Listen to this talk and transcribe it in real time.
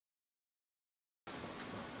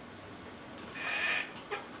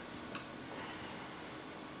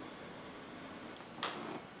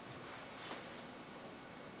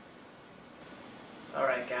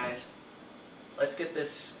Alright guys, let's get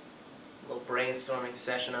this little brainstorming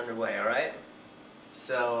session underway, alright?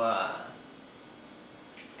 So,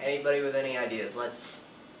 anybody with any ideas, let's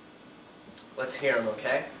hear them,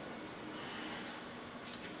 okay?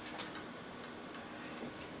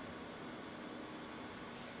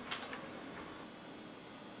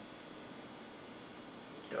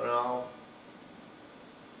 Don't all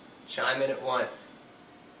chime in at once.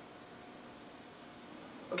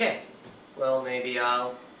 Okay, well maybe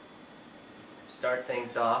I'll start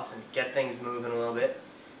things off and get things moving a little bit.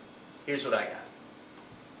 Here's what I got.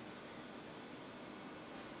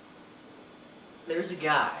 There's a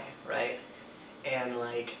guy, right? And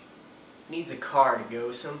like needs a car to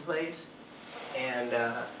go someplace, and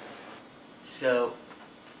so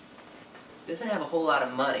doesn't have a whole lot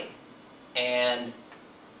of money, and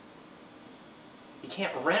he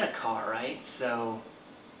can't rent a car, right? So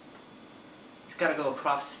he's got to go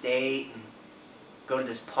across state and go to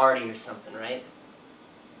this party or something, right?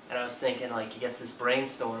 And I was thinking, like, he gets this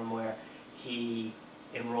brainstorm where he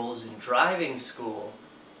enrolls in driving school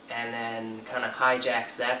and then kind of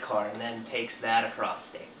hijacks that car and then takes that across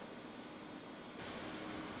state.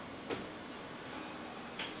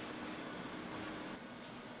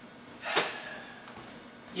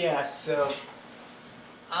 Yeah, so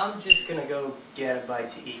I'm just gonna go get a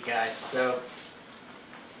bite to eat, guys. So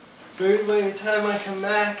maybe by the time I come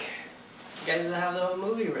back, you guys will have the whole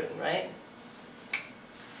movie written, right?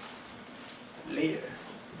 Later.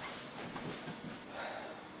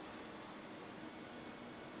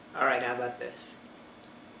 Alright, how about this?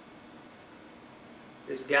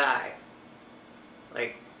 This guy,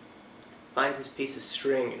 like, finds this piece of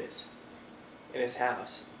string in his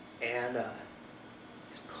house, and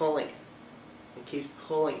he's pulling it, and keeps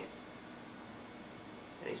pulling it,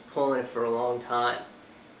 and he's pulling it for a long time,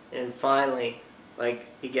 and finally, like,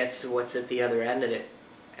 he gets to what's at the other end of it,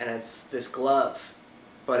 and it's this glove,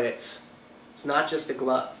 but it's not just a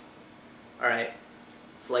glove, alright?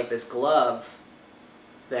 It's like this glove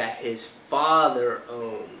that his father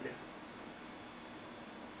owned.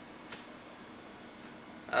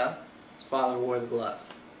 Huh? His father wore the glove.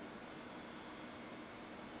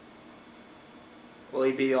 Will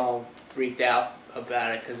he be all freaked out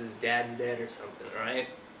about it because his dad's dead or something, right?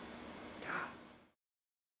 God.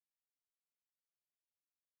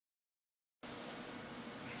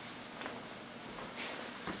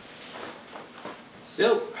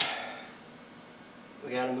 So,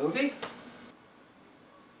 we got a movie?